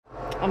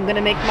I'm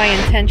gonna make my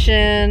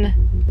intention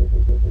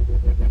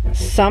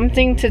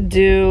something to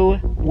do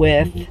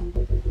with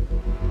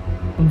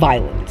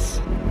violence.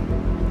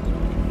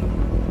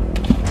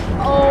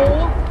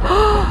 Oh.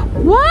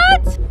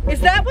 What?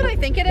 Is that what I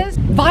think it is?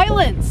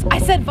 Violence. I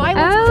said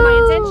violence was my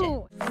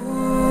intention.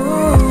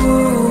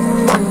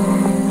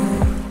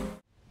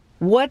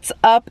 What's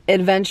up,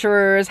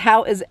 adventurers?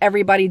 How is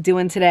everybody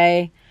doing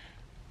today?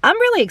 I'm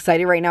really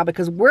excited right now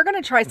because we're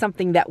gonna try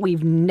something that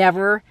we've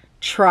never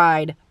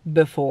tried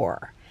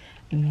before.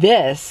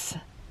 This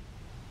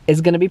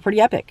is gonna be pretty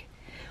epic.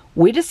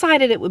 We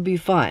decided it would be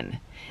fun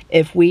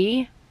if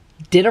we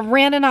did a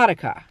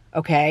Randonautica,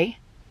 okay?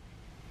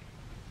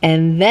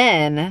 And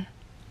then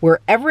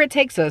wherever it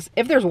takes us,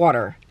 if there's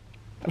water,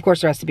 of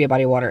course there has to be a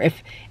body of water.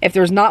 If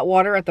there's not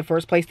water at the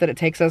first place that it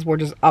takes us, we're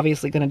just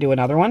obviously gonna do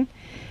another one.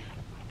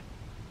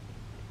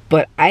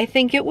 But I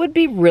think it would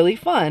be really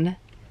fun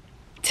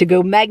to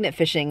go magnet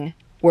fishing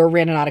where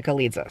Randonautica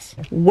leads us.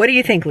 What do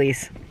you think,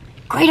 Lise?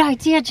 Great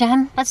idea,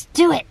 Jen. Let's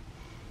do it.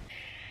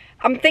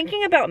 I'm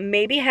thinking about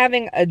maybe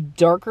having a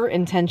darker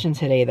intention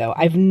today, though.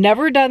 I've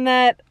never done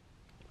that,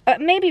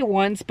 maybe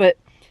once, but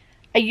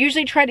I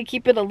usually try to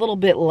keep it a little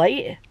bit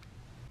light.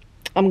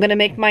 I'm gonna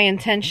make my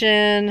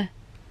intention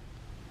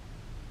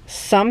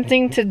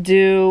something to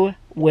do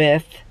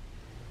with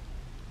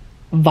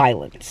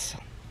violence.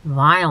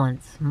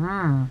 Violence.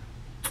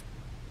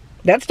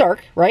 That's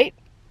dark, right?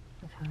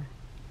 Okay.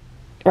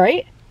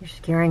 Right? You're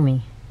scaring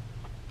me.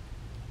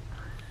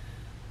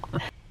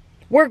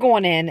 We're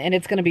going in and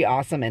it's gonna be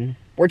awesome and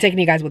we're taking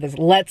you guys with us.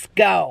 Let's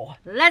go.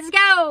 Let's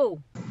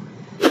go.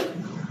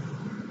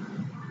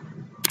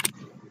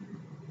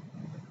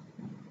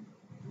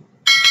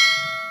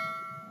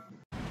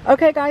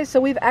 Okay guys, so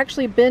we've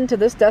actually been to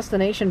this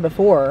destination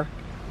before,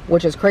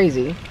 which is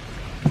crazy.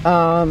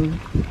 But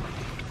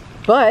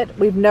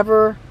we've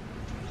never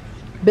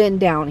been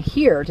down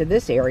here to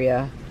this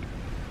area.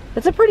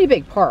 It's a pretty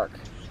big park.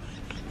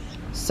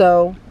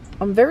 So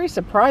I'm very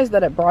surprised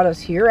that it brought us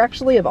here,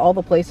 actually, of all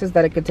the places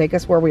that it could take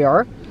us where we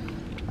are.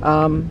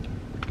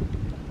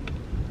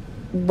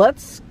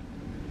 Let's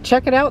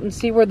check it out and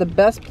see where the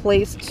best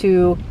place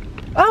to...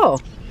 Oh,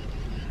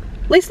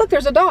 Lise, look,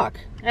 there's a dock.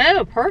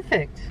 Oh,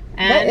 perfect.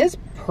 And that is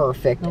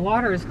perfect. the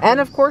water is close. And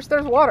of course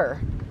there's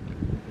water.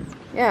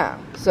 Yeah,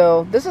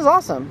 so this is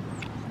awesome.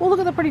 Oh, look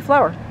at the pretty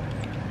flower.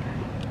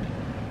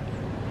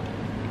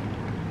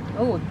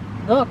 Oh,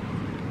 look.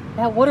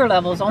 That water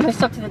level is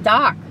almost up to the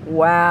dock.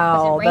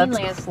 Wow, Because it rained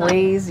that's last night.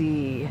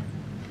 crazy.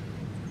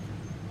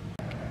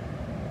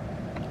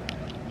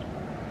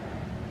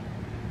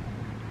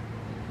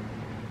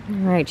 All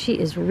right, she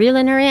is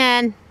reeling her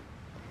in.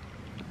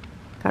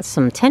 Got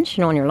some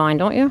tension on your line,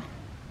 don't you?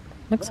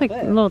 Looks like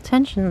a little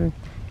tension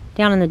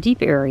down in the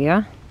deep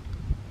area.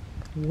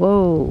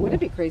 Whoa. Would it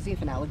be crazy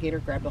if an alligator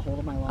grabbed a hold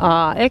of my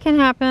line? It can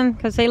happen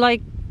because they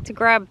like to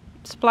grab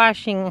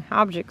splashing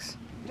objects.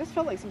 It just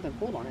felt like something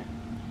pulled on it.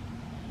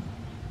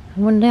 I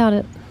wouldn't doubt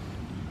it.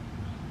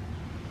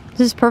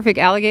 This is perfect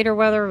alligator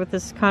weather with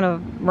this kind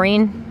of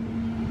rain.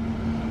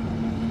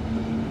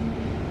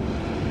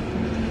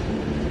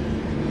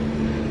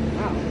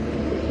 Wow.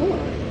 Pull on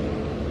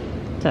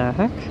it. What the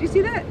heck? Did you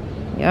see that?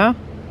 Yeah.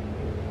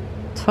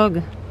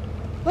 Tug.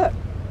 Look.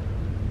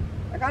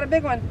 I got a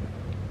big one.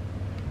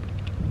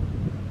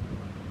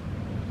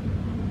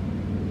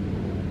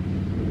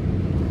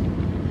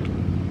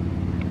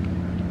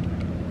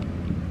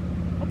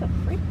 What the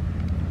freak?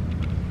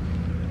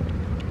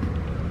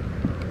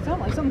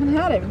 Sounded like something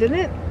had it, didn't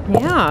it?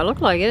 Yeah, it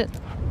looked like it.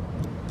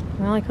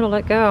 Well, I could have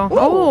let go. Whoa,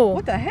 oh!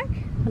 What the heck?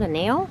 What, a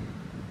nail?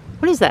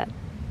 What is that?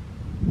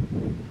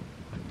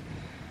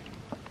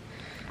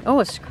 Oh,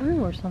 a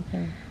screw or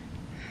something.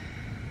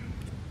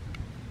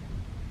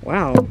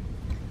 Wow.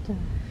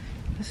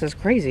 This is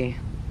crazy.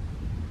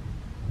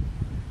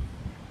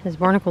 Has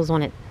barnacles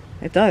on it.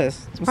 It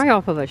does. It's probably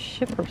off of a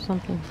ship or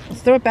something.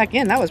 Let's throw it back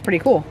in. That was pretty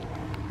cool.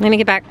 Let me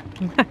get back.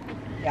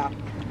 Yeah.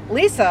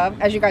 Lisa,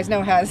 as you guys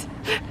know, has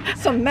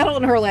some metal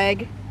in her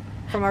leg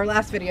from our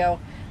last video.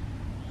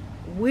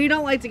 We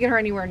don't like to get her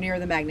anywhere near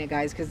the magnet,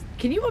 guys, because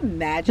can you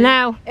imagine?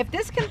 No. If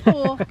this can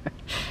pull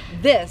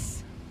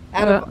this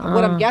out of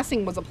what I'm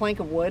guessing was a plank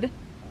of wood,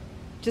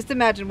 just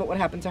imagine what would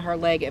happen to her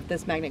leg if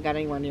this magnet got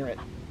anywhere near it.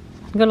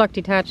 Good luck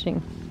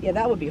detaching. Yeah,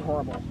 that would be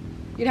horrible.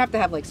 You'd have to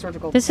have like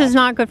surgical. This is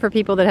not good for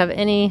people that have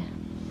any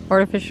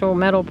artificial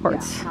metal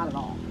parts. Yeah, not at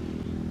all.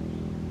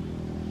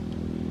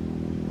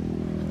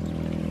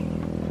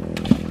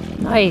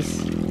 Nice.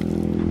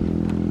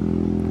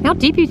 How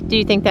deep do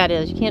you think that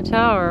is? You can't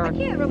tell, or I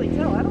can't really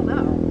tell. I don't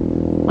know.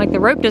 like the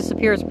rope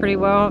disappears pretty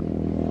well.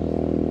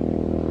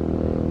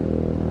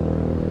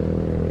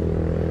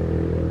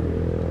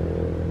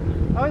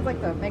 I always like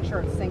to make sure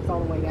it sinks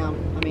all the way down.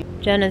 I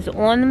mean, Jen is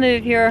on the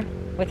move here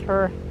with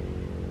her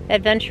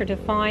adventure to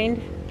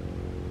find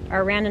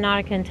our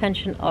Randonautica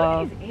intention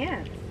of... Look at these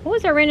ants. What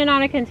was our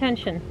Randonautica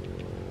intention?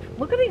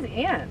 Look at these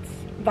ants.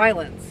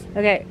 Violence.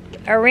 Okay,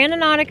 our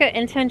Randonautica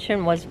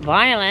intention was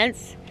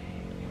violence.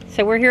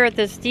 So we're here at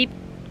this deep,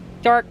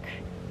 dark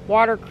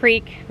water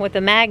creek with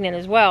a magnet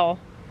as well.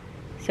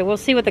 So we'll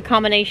see what the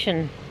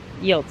combination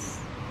yields.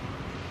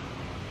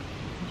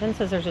 Jen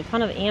says there's a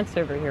ton of ants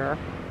over here.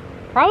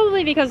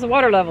 Probably because the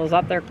water level's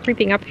up. They're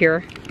creeping up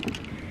here.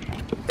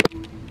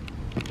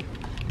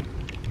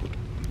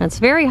 It's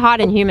very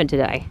hot and humid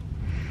today.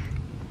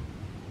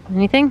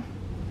 Anything?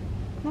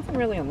 Nothing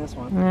really on this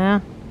one. Yeah.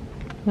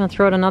 You want to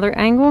throw it another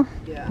angle?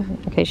 Yeah.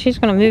 Okay, she's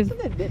going to move.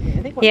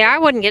 Yeah, I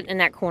wouldn't get in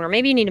that corner.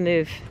 Maybe you need to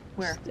move.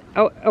 Where?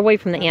 Oh, away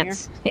from the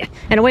ants. Yeah,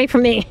 and away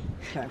from me.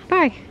 Okay.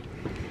 Bye.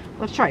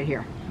 Let's try it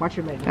here. Watch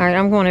your magnet. All right,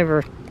 I'm going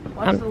over.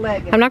 Watch the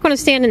leg. I'm not going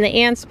to stand in the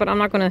ants, but I'm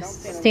not going to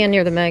stand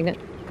near the magnet.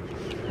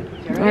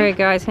 All right,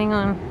 guys, hang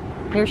on.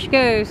 Here she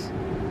goes.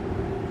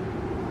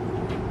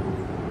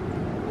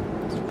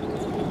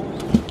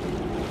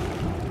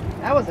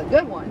 That was a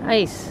good one.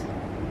 Nice.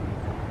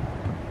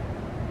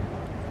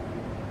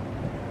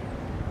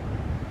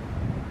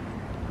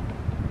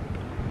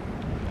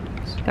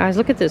 Guys,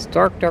 look at this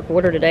dark, dark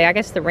water today. I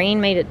guess the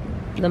rain made it,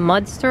 the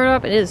mud stirred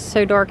up. It is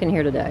so dark in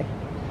here today.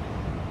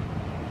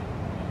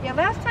 Yeah,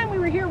 last time we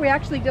were here, we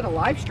actually did a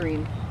live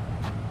stream.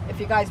 If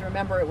you guys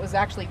remember, it was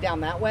actually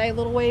down that way, a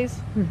little ways.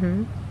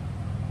 Mm-hmm.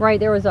 Right,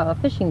 there was a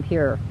fishing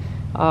pier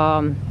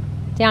down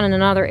in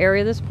another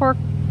area of this park.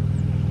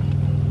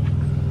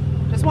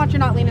 Just watch you're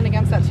not leaning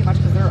against that too much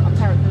because I'm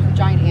tired. There's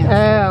giant ants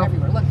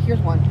everywhere. Look, here's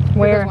one.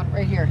 Where? Here's one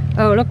right here.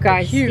 Oh, look,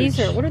 guys. They're These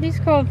are, what are these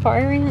called?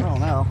 Fire ants? I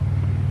don't know.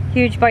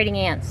 Huge biting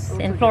ants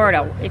in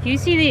Florida. If you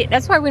see the,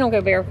 that's why we don't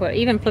go barefoot.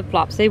 Even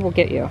flip-flops, they will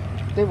get you.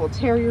 They will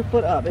tear your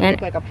foot up. It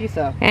looks like a piece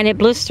of and it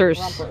blisters.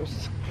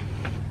 rumpers.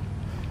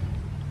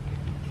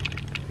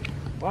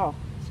 Wow,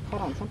 it's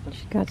caught on something.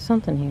 She got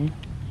something here.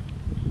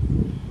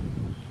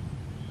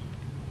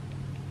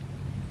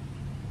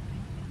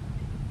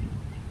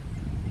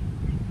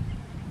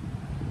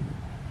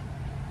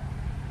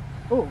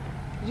 Oh,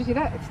 did you see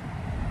that?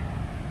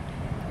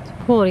 Let's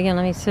pull it again.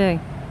 Let me see.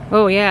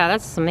 Oh yeah,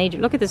 that's some major.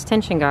 Look at this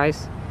tension,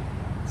 guys.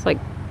 It's like,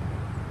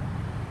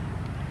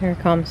 here it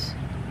comes.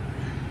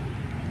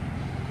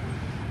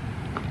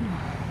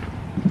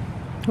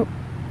 Oh,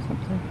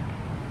 something.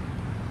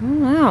 Oh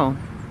wow.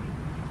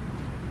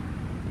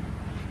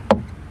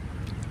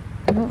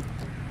 Oh,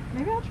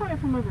 Maybe I'll try it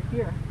from over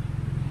here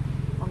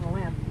on the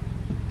land.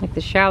 like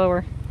the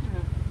shallower. Yeah.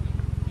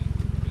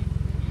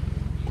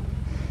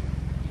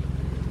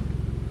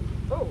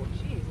 Oh,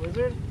 jeez,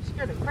 lizard! You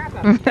scared the crap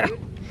out of me, dude.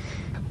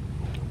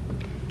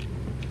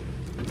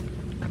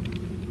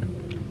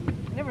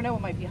 You never know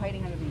what might be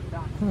hiding under these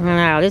docks.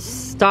 Wow,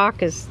 this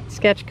dock is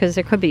sketch because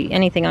there could be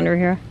anything under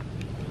here.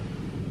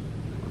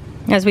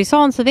 As we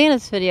saw in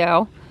Savannah's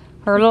video,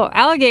 her little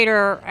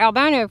alligator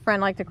albino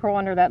friend liked to crawl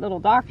under that little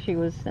dock she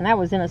was, and that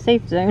was in a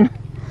safe zone.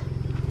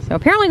 So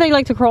apparently they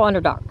like to crawl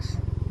under docks.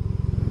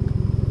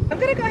 I'm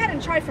gonna go ahead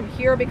and try from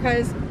here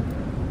because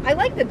I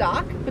like the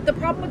dock, but the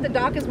problem with the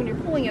dock is when you're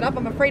pulling it up,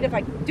 I'm afraid if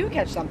I do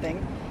catch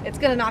something, it's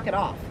gonna knock it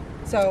off.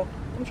 So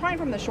I'm trying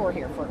from the shore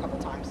here for a couple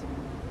times.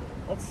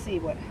 Let's see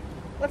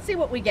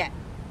what we get.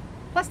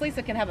 Plus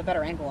Lisa can have a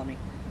better angle on me.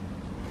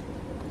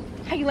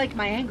 How you like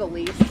my angle,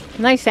 Lisa?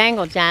 Nice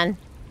angle, Jen.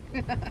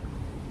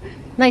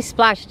 Nice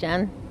splash,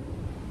 Jen.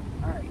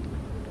 All right,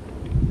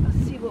 let's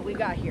see what we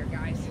got here,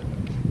 guys.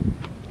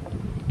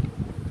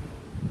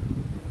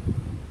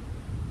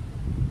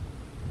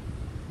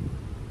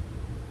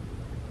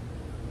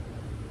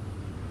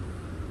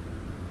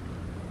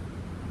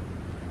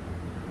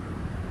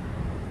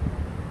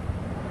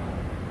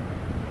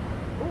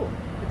 Ooh,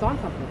 it's on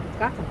something. It's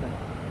got something.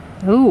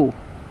 Ooh.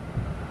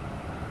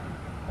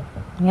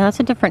 Yeah, that's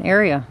a different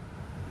area.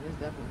 It is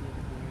definitely a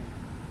different area.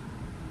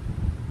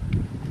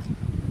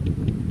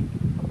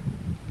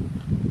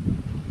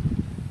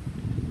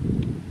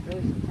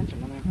 Really some tension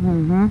on there.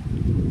 Mm-hmm.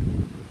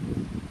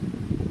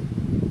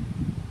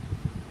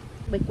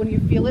 Like when you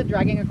feel it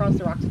dragging across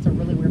the rocks, it's a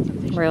really weird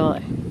sensation.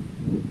 Really?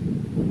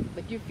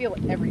 Like you feel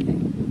everything.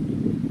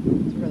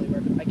 It's really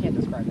weird. I can't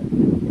describe it.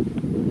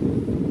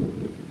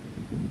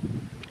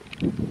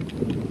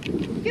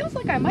 It feels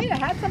like I might have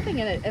had something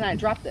in it and I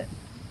dropped it.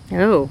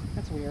 Oh.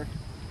 That's weird.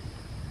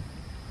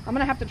 I'm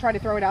gonna have to try to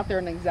throw it out there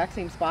in the exact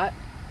same spot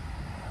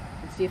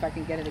and see if I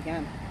can get it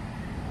again.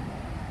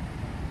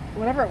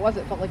 Whatever it was,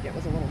 it felt like it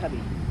was a little heavy.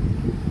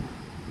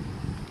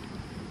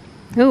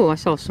 Oh, I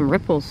saw some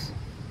ripples.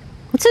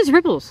 What's those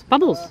ripples?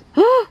 Bubbles.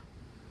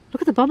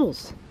 Look at the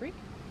bubbles. Freak.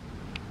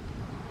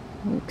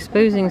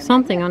 Exposing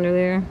something under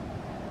there.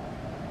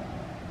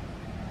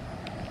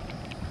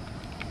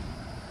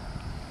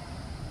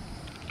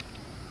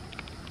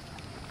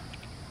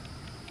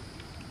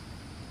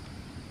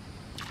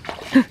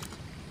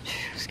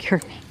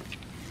 Scared me.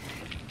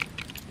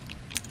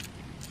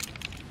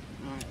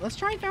 Alright, let's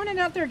try throwing it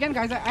out there again,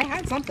 guys. I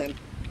had something.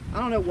 I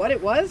don't know what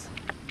it was,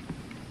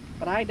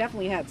 but I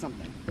definitely had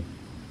something.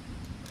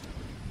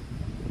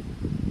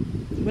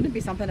 Wouldn't it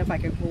be something if I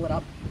could pull it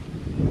up?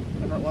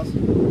 Whatever it was.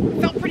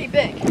 It felt pretty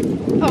big.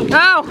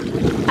 Oh,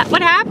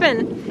 what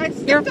happened?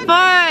 Your foot.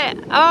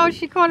 Oh,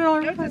 she caught it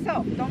on her Note to foot.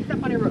 self, don't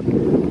step on your rope.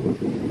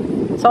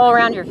 It's all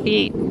around your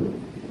feet.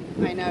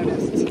 I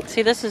noticed.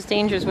 See, this is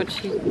dangerous. What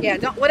she... Yeah,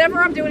 don't,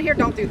 whatever I'm doing here,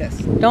 don't do this.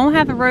 Don't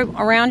have a rope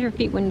around your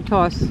feet when you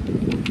toss.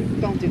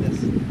 Don't do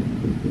this.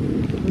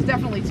 It was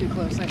definitely too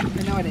close. I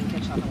know I didn't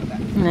catch something with that.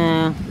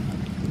 Nah.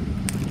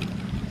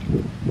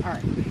 All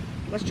right,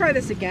 let's try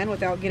this again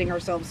without getting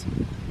ourselves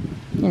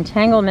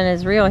Entanglement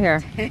is real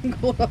here.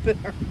 tangled up in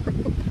our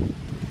rope.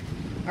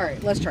 All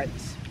right, let's try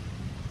this.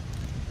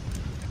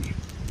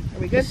 Are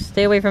we good? Just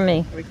stay away from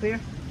me. Are we clear?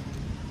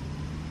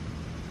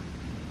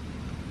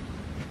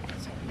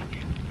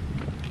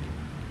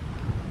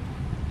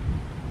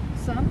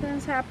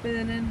 Something's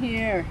happening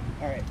here.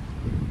 All right,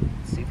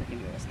 let's see if we can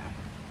do this now.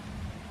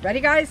 Ready,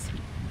 guys?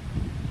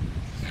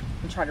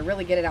 We'll try to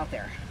really get it out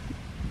there.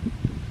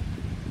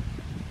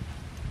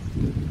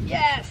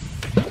 Yes!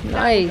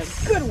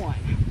 Nice. Good one.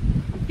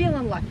 I'm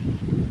feeling lucky.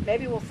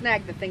 Maybe we'll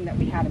snag the thing that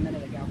we had a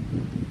minute ago.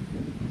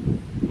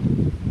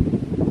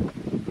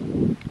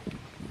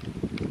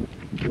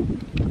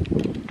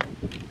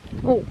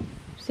 Oh,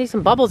 see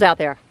some bubbles out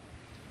there.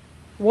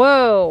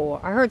 Whoa,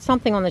 I heard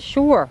something on the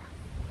shore.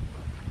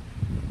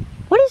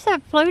 What is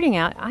that floating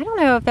out? I don't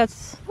know if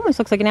that's, almost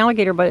looks like an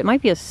alligator, but it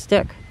might be a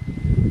stick.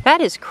 That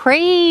is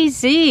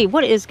crazy.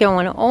 What is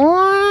going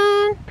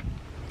on?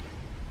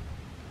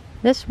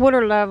 This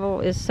water level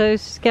is so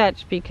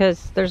sketch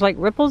because there's like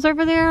ripples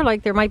over there,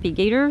 like there might be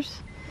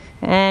gators,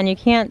 and you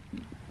can't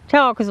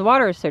tell because the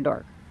water is so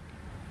dark.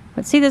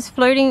 But see this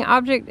floating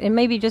object? It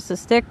may be just a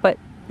stick, but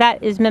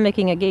that is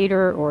mimicking a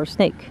gator or a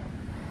snake.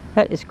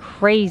 That is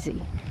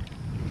crazy.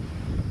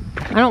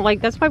 I don't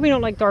like, that's why we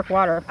don't like dark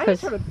water. I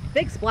just heard a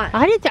big splash.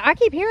 I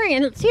keep hearing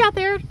it. See out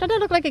there? Doesn't it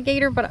look like a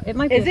gator, but it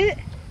might be. Is it?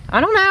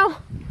 I don't know.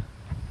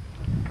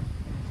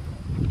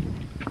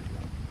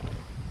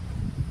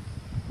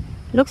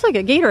 It looks like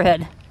a gator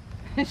head.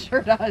 It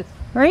sure does.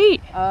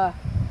 Right?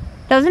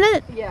 Doesn't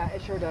it? Yeah,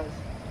 it sure does.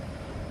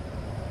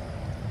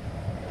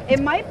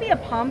 It might be a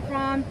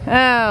pompron.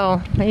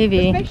 Oh, maybe.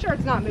 Just make sure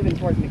it's not moving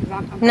towards me, because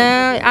I'm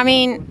No, I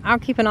mean, I'll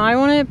keep an eye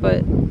on it,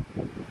 but...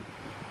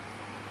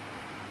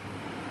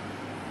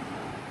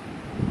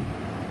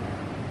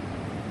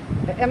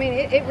 I mean,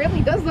 it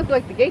really does look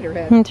like the gator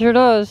head. It sure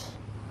does.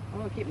 I'm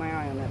going to keep my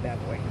eye on that bad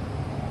boy.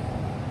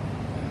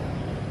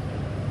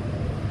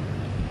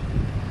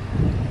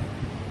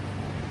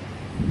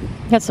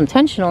 Got some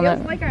tension on Feels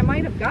that. like I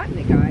might have gotten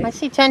it, guys. I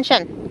see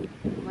tension.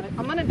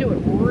 I'm gonna do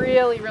it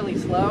really, really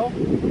slow.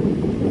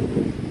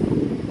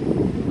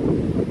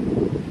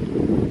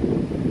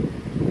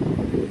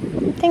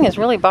 The thing is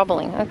really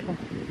bubbling. Okay.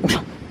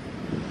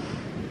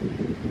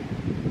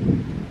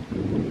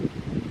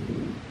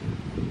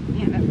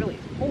 Man, that really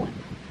is pulling.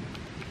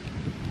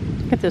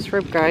 Look at this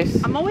rope,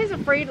 guys. I'm always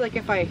afraid, like,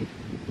 if I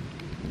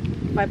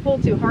pull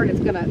too hard,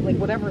 it's gonna, like,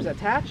 whatever's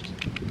attached,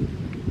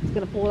 it's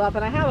gonna pull it up.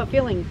 And I have a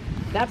feeling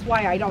that's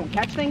why I don't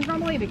catch things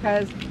normally,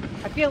 because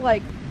I feel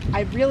like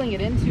I'm reeling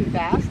it in too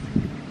fast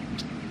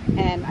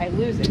and I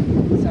lose it.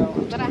 So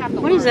I'm gonna have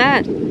to What is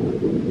that?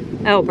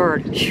 Oh,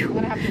 bird. I'm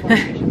gonna have to learn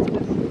patience with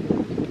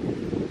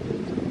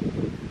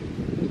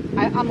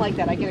this. I'm like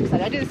that. I get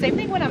excited. I do the same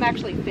thing when I'm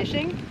actually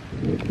fishing,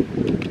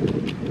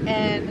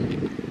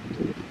 and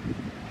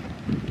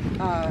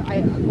I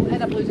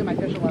end up losing my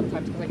fish a lot of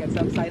times because I get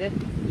so excited.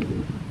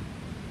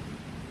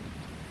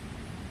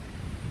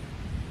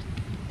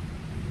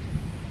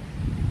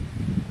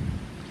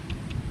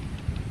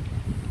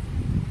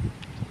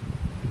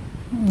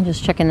 I'm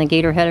just checking the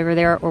gator head over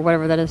there, or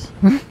whatever that is.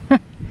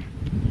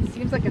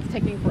 Seems like it's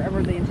taking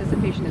forever. The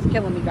anticipation is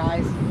killing me,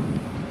 guys.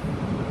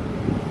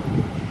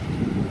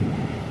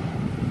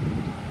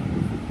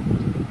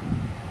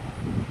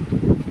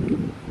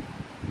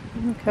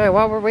 Okay,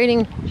 while we're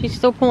waiting, she's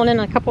still pulling in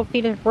a couple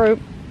feet of rope.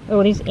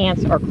 Oh, these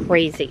ants are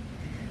crazy.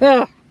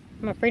 Ugh,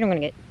 I'm afraid I'm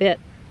gonna get bit.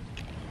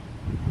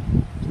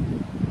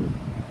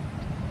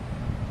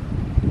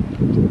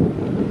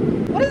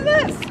 What is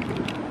this?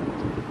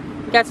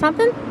 Got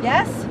something?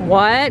 Yes?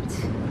 What?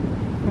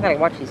 I gotta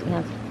watch these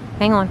ants.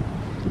 Hang on.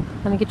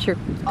 Let me get your...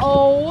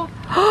 Oh.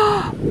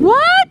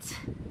 What?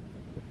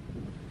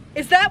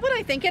 Is that what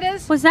I think it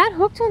is? Was that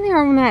hooked on there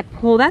on that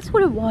pole? That's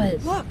what it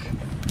was. Look.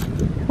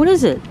 What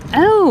is it?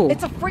 Oh.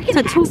 It's a freaking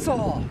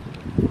hacksaw.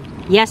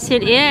 Yes,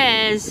 it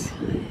is.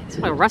 It's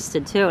like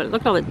rusted too.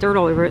 Look at all the dirt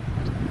all over it.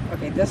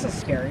 Okay, this is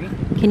scary.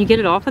 Can you get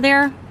it off of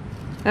there?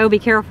 Oh, be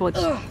careful. It's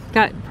Ugh.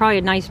 got probably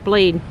a nice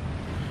blade.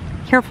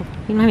 Careful.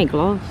 You don't have any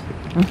gloves.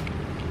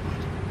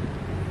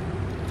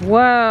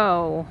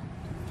 Whoa.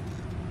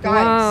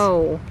 Guys.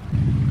 Whoa.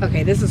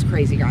 Okay, this is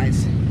crazy,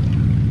 guys.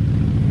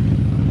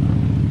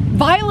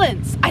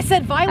 Violence! I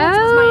said violence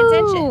was my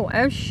intention.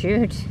 Oh,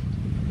 shoot.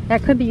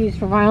 That could be used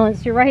for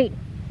violence. You're right.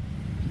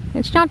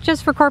 It's not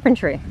just for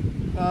carpentry.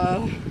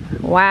 Wow.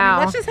 Wow. I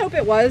mean, let's just hope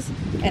it was.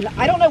 And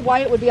I don't know why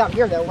it would be out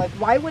here, though. Like,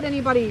 why would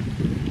anybody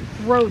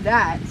throw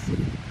that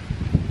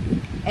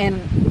in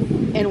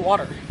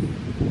water?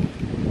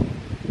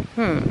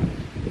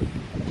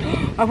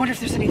 I wonder if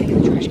there's anything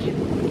in the trash can.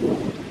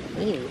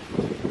 Ew.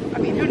 I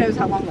mean, who knows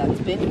how long that's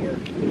been here.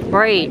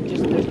 Right.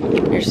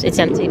 Just, It's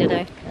empty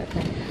today.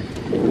 Okay.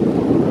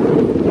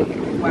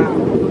 wow.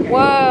 Okay.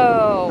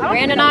 Whoa. I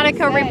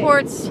Randonautica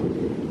reports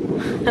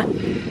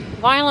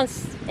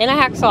violence in a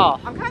hacksaw.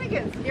 I'm kind of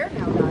getting scared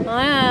now,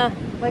 guys.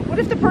 Like, what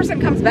if the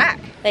person comes back?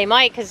 They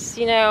might, because,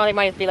 you know, they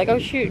might be like, oh,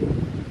 shoot.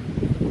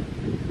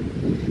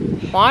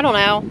 Well, I don't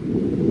know.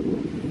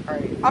 All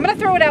right. I'm going to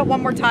throw it out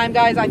one more time,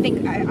 guys. I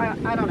think,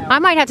 I don't know. I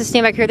might have to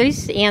stand back here.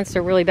 These ants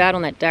are really bad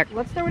on that deck.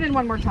 Let's throw it in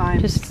one more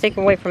time. Just stick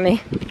away from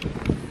me.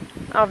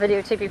 I'll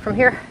videotape you from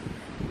here.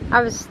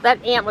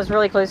 That ant was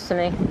really close to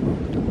me.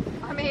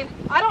 I mean,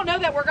 I don't know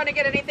that we're going to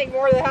get anything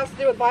more that has to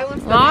do with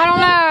violence. Well, I don't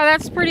know.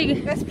 That's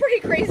pretty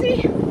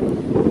crazy.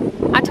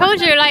 I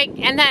told you, like,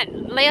 and that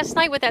last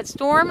night with that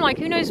storm, like,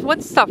 who knows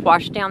what stuff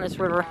washed down this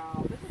river.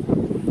 Wow,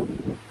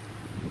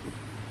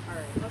 all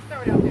right, let's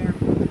throw it out there.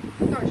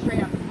 Let's throw it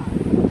straight out the top.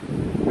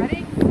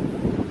 Ready?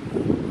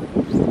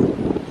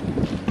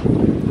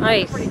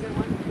 Nice. That's a pretty good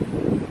one.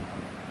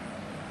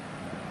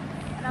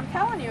 And I'm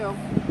telling you,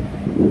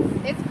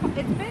 it's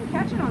been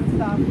catching on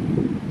stuff.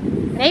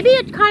 Maybe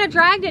it kind of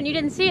dragged it and you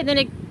didn't see it, and then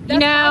it, That's you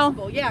know.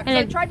 possible, yeah, because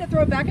I tried to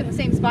throw it back in the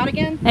same spot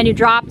again. And you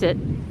dropped it.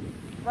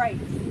 Right.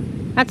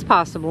 That's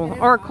possible.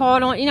 Or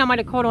caught on, you know, might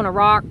have caught on a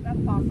rock. That's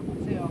possible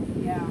too,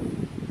 yeah.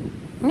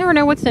 You never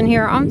know what's in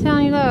here. I'm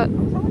telling you that.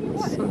 I'm telling you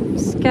what. Some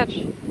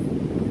sketch.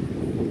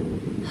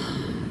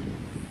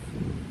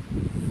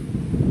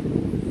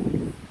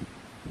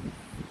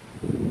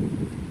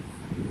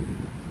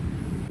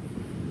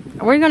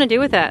 What are you going to do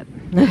with that?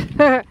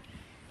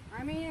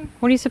 I mean...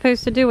 What are you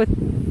supposed to do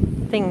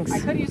with things? I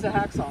could use a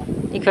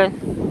hacksaw. You could.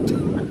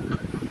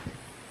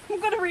 I'm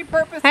going to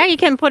repurpose it. Hey, you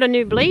can put a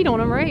new blade on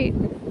them, right?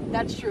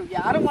 That's true,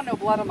 yeah. I don't want no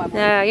blood on my blade.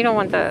 No, you don't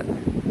want that.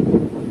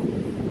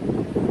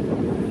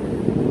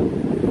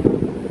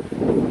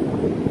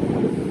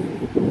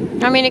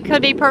 I mean, it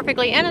could be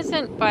perfectly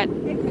innocent, but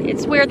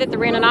it's weird that the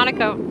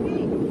Randonautica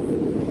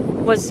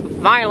was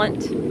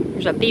violent.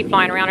 There's a bee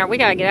flying around here. We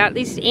gotta get out.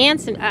 These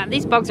ants and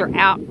these bugs are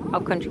out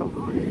of control.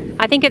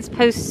 I think it's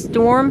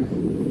post-storm.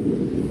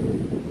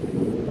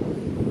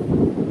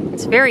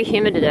 It's very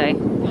humid today.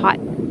 Hot.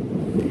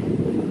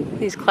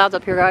 These clouds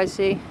up here, guys,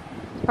 see?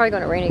 It's probably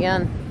gonna rain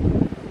again.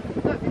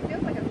 Look, it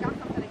feels like it's got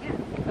something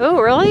again.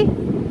 Oh, really?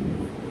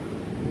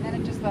 And then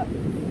it just got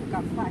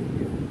slack.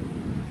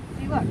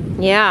 See, look.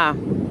 Yeah.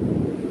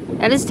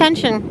 That is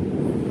tension.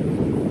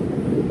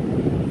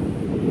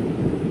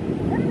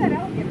 Where did that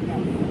alligator go?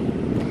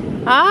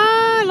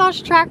 I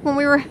lost track when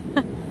we were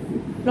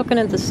looking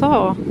at the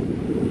saw. I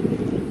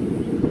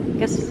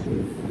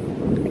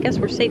guess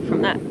we're safe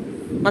from that.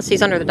 Unless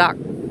he's under the dock.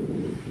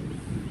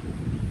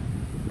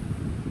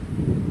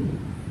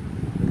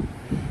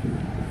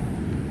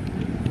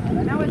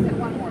 I know it said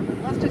one more, but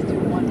let's just do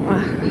one more.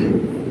 I'm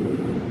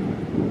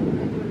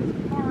gonna do it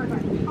as far as I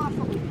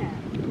possibly can.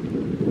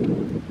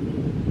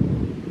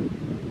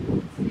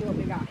 Let's see what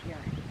we got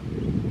here.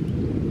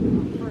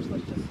 First,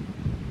 let's just...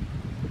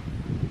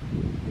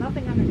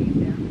 Nothing underneath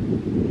there.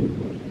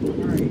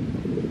 Alright.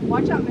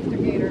 Watch out, Mr.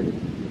 Gator.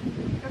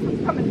 This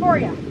one's coming for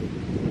you.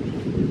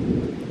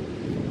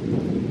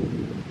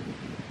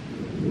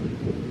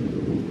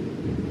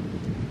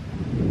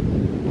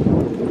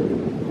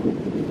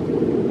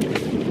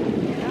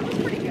 That was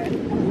pretty good.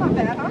 That's not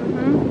bad, huh?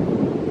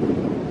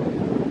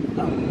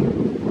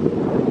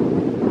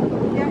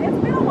 Yeah, it's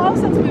been a while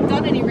since we've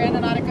done any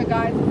Randonautica,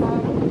 guys.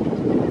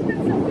 It's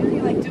been so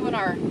busy, like, doing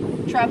our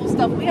travel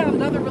stuff. We have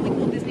another really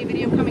cool Disney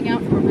video coming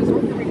out from a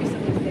resort that we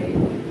recently stayed.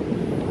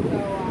 So,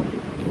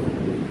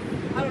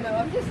 I don't know.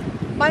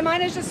 My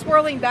mind is just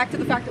swirling back to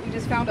the fact that we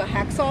just found a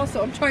hacksaw,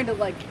 so I'm trying to,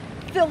 like,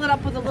 fill it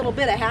up with a little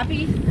bit of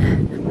happy.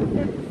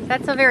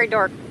 That's a very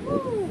dark.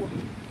 Ooh.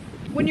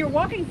 When you're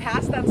walking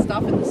past that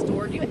stuff in the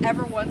store, do you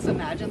ever once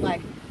imagine,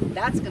 like,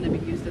 that's going to be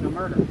used in a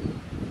murder?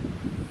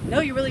 No,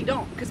 you really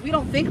don't, because we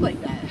don't think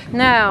like that.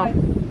 No. Like,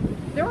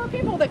 there are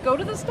people that go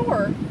to the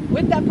store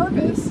with that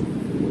purpose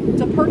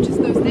to purchase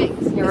those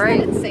things. You're right.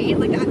 Isn't that insane?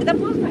 Like, that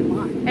blows my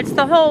mind. It's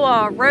the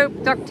whole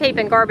rope, duct tape,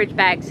 and garbage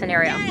bag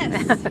scenario.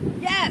 Yes!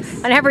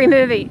 Yes! On every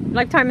movie,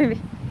 Lifetime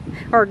movie,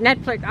 or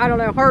Netflix, I don't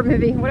know, horror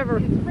movie, whatever.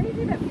 It's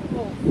crazy that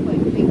people,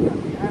 like, think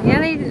that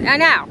way. Yeah, I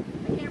know.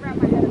 I can't wrap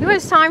my head around it. There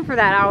was time for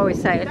that, I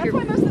always say. That's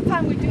why most of the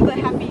time we do the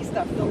happy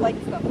stuff, the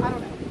light stuff. I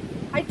don't know.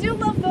 I do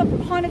love the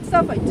haunted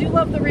stuff. I do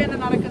love the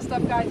Randonautica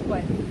stuff, guys,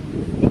 but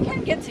it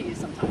can get to you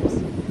sometimes.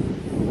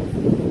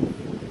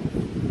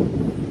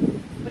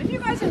 But if you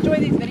guys enjoy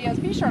these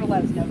videos, be sure to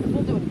let us know, because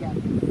we'll do it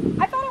again.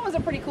 I thought it was a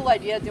pretty cool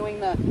idea doing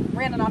the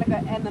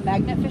Randonautica and the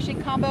magnet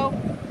fishing combo.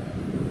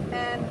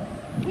 And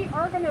we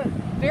are going to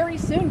very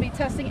soon be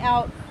testing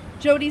out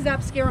Jody's app,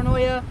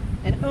 Scareanoia,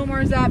 and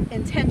Omar's app,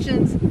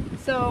 Intentions.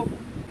 So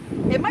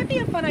it might be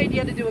a fun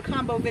idea to do a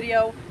combo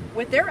video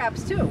with their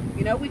apps too.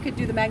 You know, we could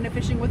do the magnet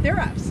fishing with their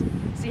apps.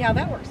 See how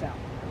that works out.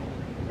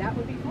 That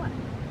would be fun.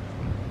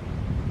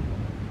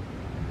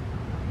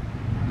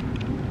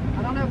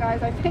 I don't know,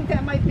 guys. I think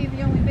that might be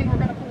the only thing we're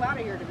going to pull out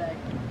of here today.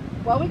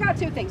 Well, we got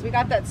two things. We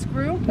got that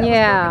screw that was broken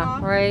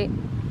off. Right.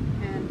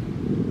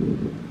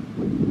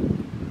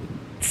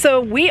 So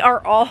we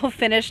are all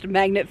finished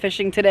magnet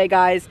fishing today,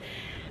 guys.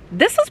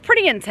 This was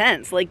pretty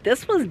intense. Like,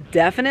 this was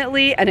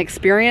definitely an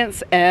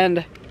experience,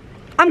 and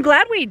I'm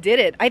glad we did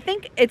it. I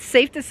think it's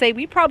safe to say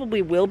we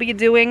probably will be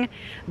doing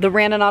the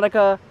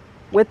Randonautica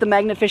with the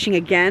magnet fishing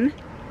again.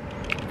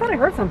 I thought I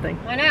heard something.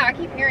 I know, I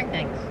keep hearing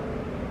things.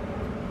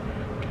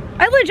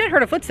 I legit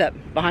heard a footstep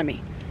behind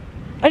me.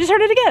 I just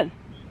heard it again.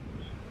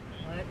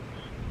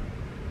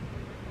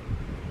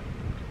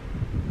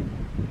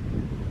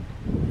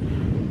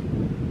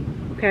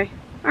 What? Okay.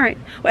 All right.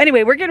 Well,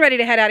 anyway, we're getting ready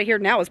to head out of here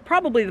now. It's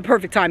probably the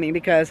perfect timing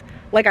because,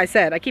 like I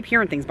said, I keep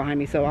hearing things behind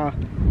me. So let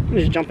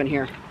me just jump in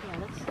here.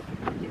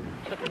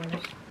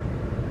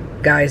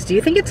 Guys, do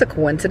you think it's a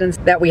coincidence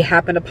that we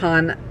happened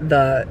upon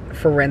the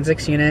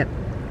forensics unit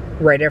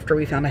right after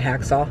we found a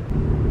hacksaw?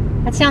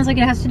 That sounds like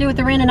it has to do with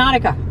the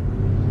Randonautica.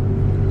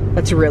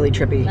 That's really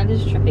trippy. That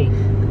is trippy.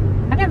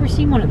 I've never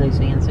seen one of those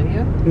vans, have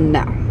you?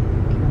 No.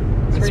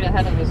 It's right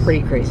ahead of us.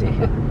 Pretty crazy.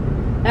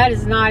 That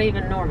is not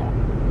even normal.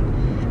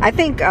 I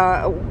think,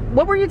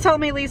 what were you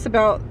telling me, Lise,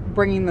 about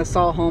bringing the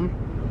saw home?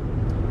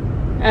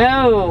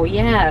 Oh,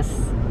 yes.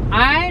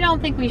 I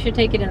don't think we should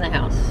take it in the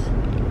house.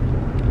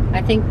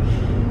 I think,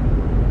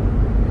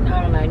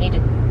 I don't know, I need to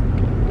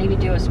maybe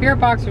do a spirit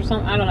box or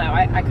something. I don't know.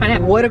 I kind of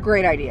have... What a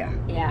great idea.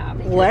 Yeah.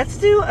 Let's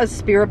do a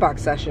spirit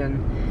box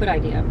session. Good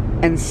idea.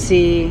 And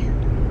see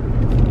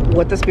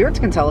what the spirits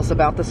can tell us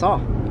about the saw.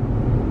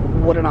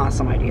 What an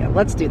awesome idea.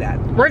 Let's do that.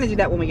 We're going to do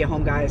that when we get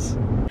home, guys.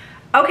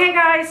 Okay,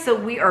 guys, so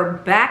we are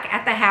back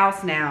at the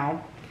house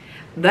now.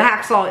 The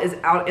hacksaw is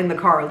out in the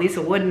car.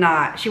 Lisa would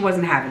not. She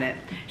wasn't having it.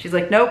 She's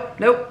like, nope,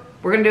 nope.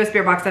 We're going to do a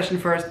spirit box session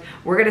first.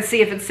 We're going to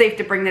see if it's safe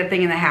to bring that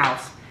thing in the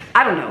house.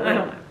 I don't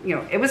know. You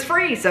know, it was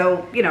free,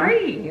 so, you know.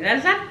 Free.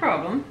 That's not the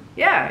problem.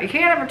 Yeah, you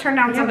can't ever turn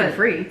down something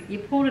free. You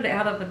pulled it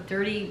out of a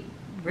dirty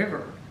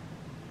river.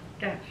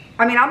 Gosh.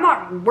 I mean, I'm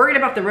not worried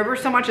about the river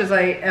so much as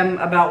I am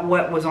about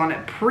what was on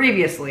it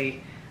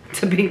previously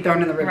to being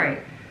thrown in the river.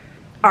 Right.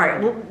 All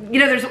right, well, you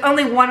know, there's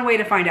only one way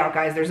to find out,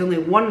 guys. There's only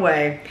one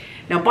way.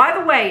 Now, by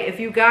the way, if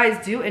you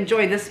guys do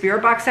enjoy this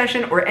spirit box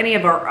session or any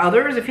of our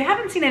others, if you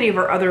haven't seen any of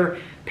our other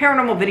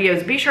paranormal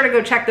videos, be sure to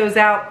go check those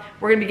out.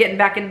 We're going to be getting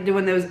back into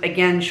doing those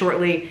again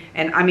shortly.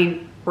 And I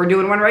mean, we're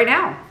doing one right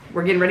now.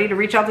 We're getting ready to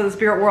reach out to the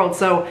spirit world.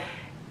 So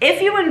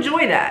if you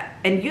enjoy that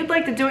and you'd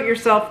like to do it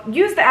yourself,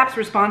 use the apps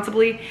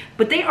responsibly,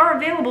 but they are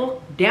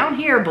available down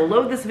here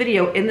below this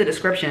video in the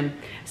description.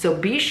 So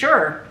be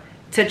sure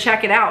to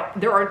check it out.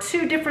 There are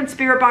 2 different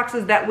spirit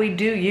boxes that we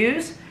do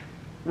use.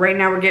 Right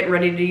now we're getting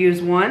ready to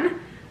use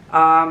one.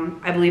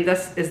 I believe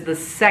this is the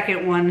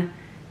second one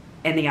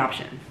in the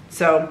option.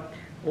 So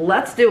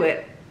let's do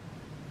it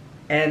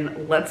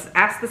and let's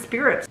ask the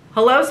spirits.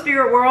 Hello,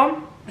 spirit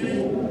world.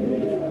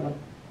 Did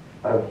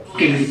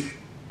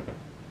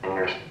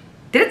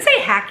it say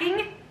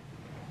hacking?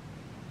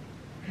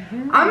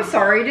 I'm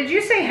sorry, did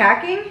you say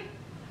hacking?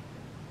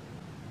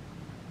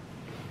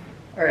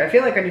 All right, I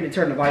feel like I need to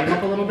turn the volume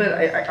up a little bit.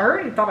 I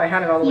already thought I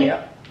had it all the way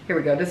up. Here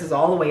we go. This is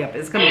all the way up.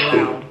 It's going to be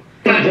loud.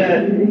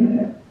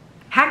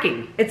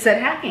 Hacking. It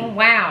said hacking. Oh,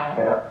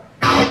 wow.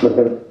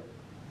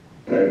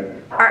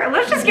 All right,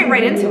 let's just get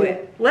right into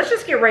it. Let's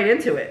just get right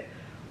into it.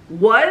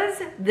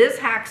 Was this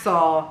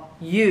hacksaw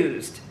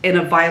used in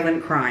a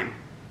violent crime?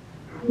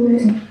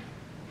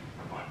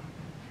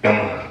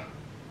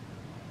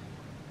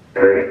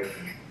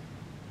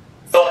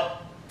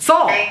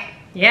 Saw.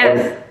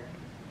 Yes.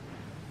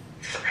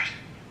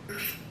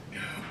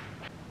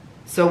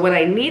 So what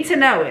I need to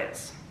know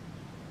is,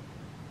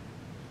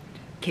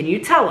 can you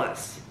tell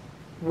us,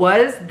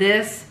 was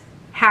this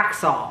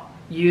hacksaw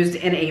used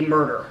in a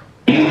murder?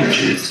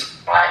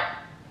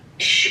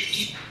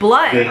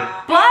 Blood.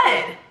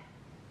 Blood.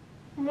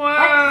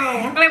 Wow.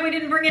 I'm glad we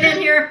didn't bring it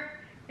in here.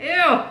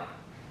 Ew.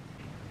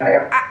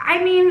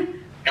 I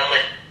mean,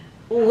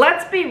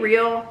 let's be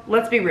real.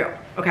 Let's be real.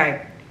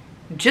 Okay.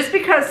 Just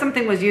because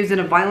something was used in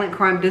a violent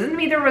crime doesn't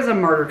mean there was a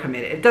murder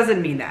committed. It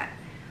doesn't mean that.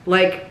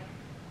 Like,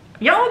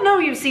 y'all know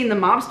you've seen the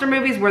mobster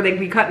movies where they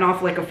be cutting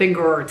off like a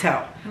finger or a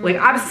toe. Like,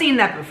 I've seen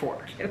that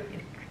before.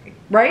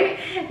 Right?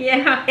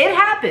 Yeah. It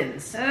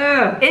happens.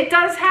 Ugh. It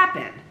does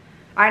happen.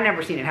 I've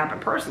never seen it happen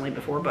personally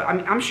before, but I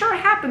mean, I'm sure it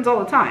happens all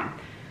the time.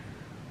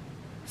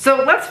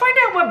 So let's find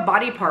out what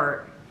body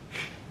part.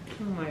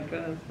 Oh my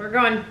goodness. We're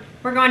going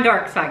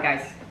dark side,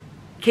 guys.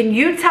 Can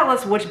you tell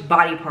us which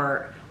body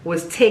part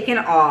was taken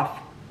off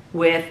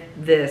with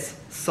this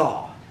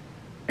saw?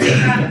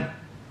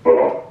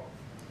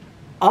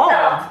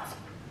 All?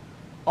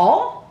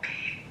 All?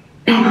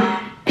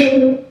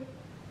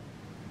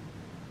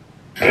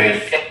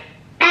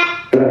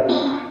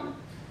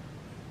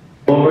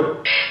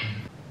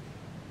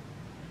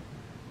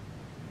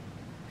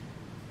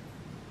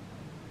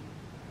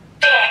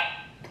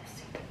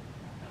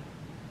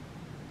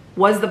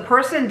 Was the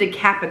person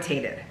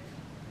decapitated?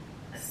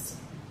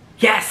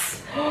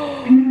 Yes.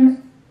 Oh.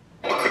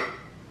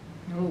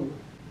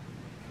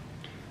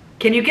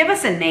 Can you give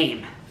us a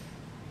name?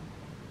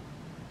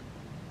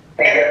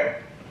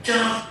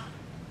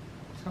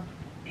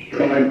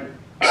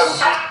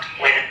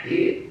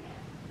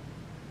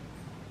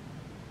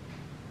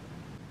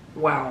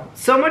 Wow,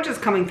 so much is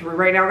coming through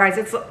right now, guys.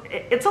 It's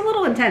a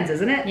little intense,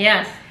 isn't it?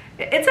 Yes.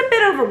 It's a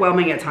bit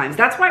overwhelming at times.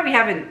 That's why we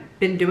haven't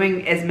been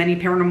doing as many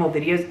paranormal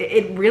videos,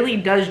 it really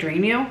does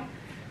drain you.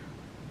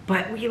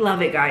 But we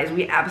love it, guys.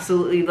 We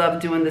absolutely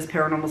love doing this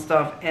paranormal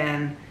stuff,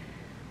 and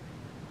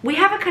we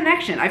have a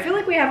connection. I feel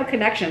like we have a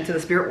connection to the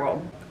spirit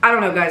world. I don't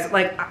know, guys.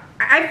 Like,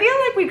 I feel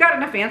like we've got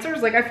enough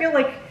answers. Like, I feel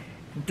like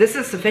this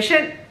is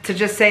sufficient to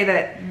just say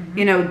that,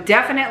 you know,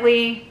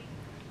 definitely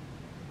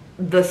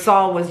the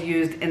saw was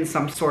used in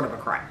some sort of a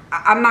crime.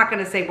 I'm not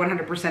going to say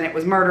 100% it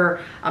was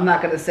murder. I'm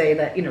not going to say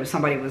that, you know,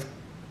 somebody was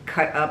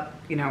cut up,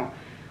 you know,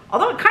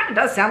 although it kind of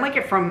does sound like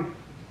it from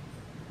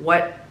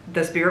what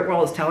the spirit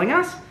world is telling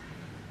us.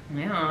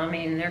 Yeah, I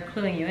mean, they're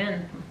cluing you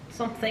in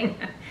something,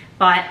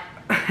 but,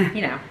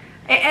 you know.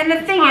 And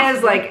the thing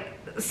is, like,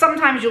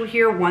 sometimes you'll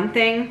hear one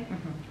thing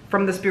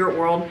from the spirit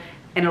world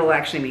and it'll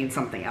actually mean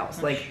something else.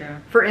 That's like, true.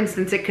 For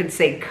instance, it could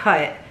say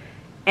cut,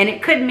 and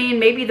it could mean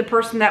maybe the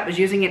person that was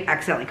using it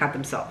accidentally cut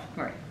themselves.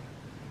 Right.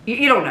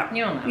 You don't know.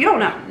 You don't know. You don't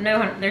know.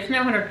 No, there's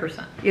no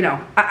 100%. You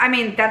know, I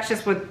mean, that's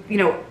just what, you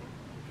know,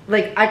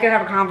 like, I could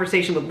have a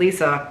conversation with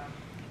Lisa.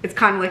 It's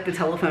kind of like the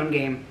telephone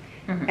game.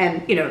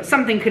 And, you know,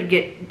 something could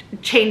get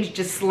changed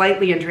just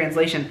slightly in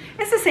translation.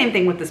 It's the same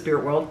thing with the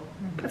spirit world.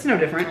 It's no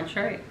different. That's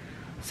right.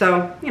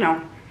 So, you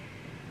know,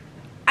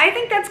 I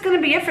think that's going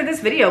to be it for this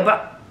video.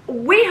 But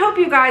we hope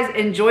you guys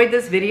enjoyed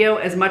this video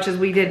as much as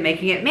we did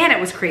making it. Man, it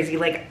was crazy.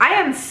 Like, I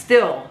am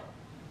still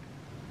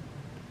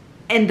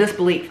in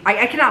disbelief.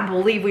 I cannot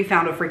believe we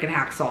found a freaking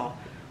hacksaw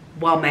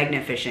while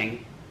magnet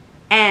fishing.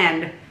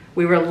 And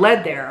we were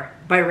led there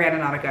by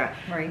Randonautica.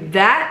 Right.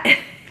 That...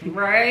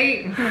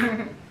 Right.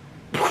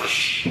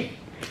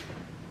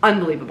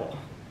 Unbelievable.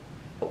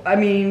 I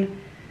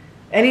mean,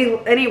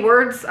 any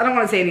words? I don't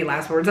want to say any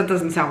last words. That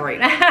doesn't sound right.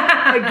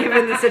 Like,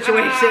 given the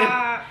situation.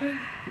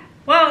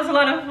 Well, it was a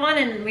lot of fun,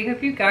 and we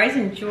hope you guys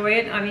enjoy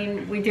it. I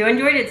mean, we do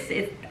enjoy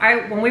it.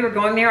 When we were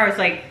going there, I was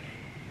like,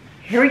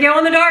 here we go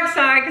on the dark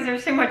side, because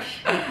there's so much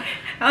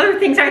other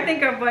things I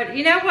think of. But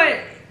you know what?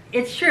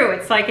 It's true.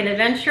 It's like an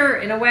adventure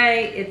in a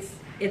way.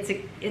 It's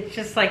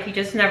just like you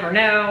just never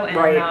know. And,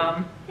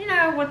 right. You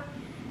know what?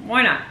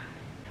 Why not?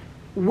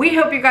 We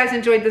hope you guys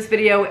enjoyed this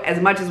video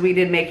as much as we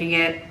did making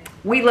it.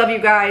 We love you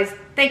guys.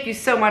 Thank you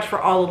so much for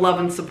all the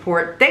love and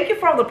support. Thank you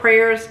for all the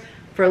prayers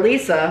for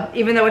Lisa.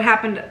 Even though it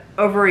happened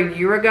over a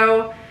year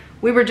ago,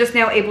 we were just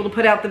now able to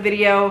put out the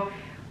video.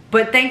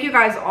 But thank you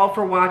guys all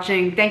for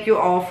watching. Thank you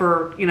all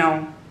for, you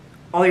know,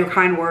 all your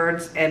kind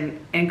words and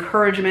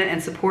encouragement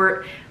and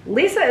support.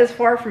 Lisa is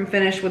far from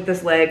finished with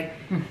this leg.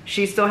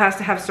 She still has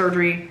to have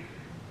surgery.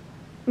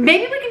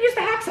 Maybe we can use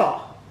the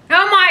hacksaw.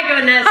 Oh my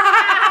goodness.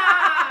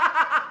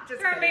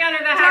 Throw me under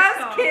the hacksaw.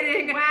 Just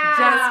kidding. Wow.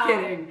 Just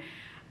kidding.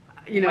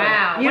 You know,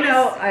 wow.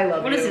 I love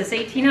you. What is this,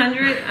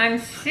 1800? I'm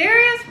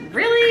serious?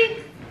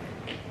 Really?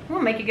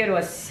 We'll make you go to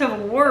a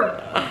Civil War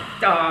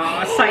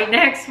site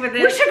next with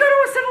it. We should go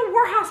to a Civil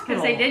War hospital.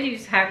 Because they did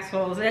use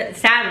hacksaws,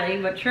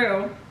 sadly, but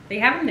true. They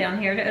have them down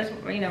here, as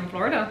you know, in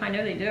Florida. I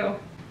know they do.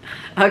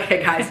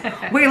 Okay, guys.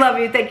 We love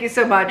you. Thank you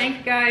so much. Thank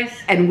you, guys.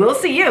 And we'll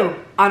see you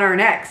on our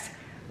next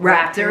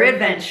Raptor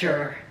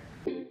Adventure.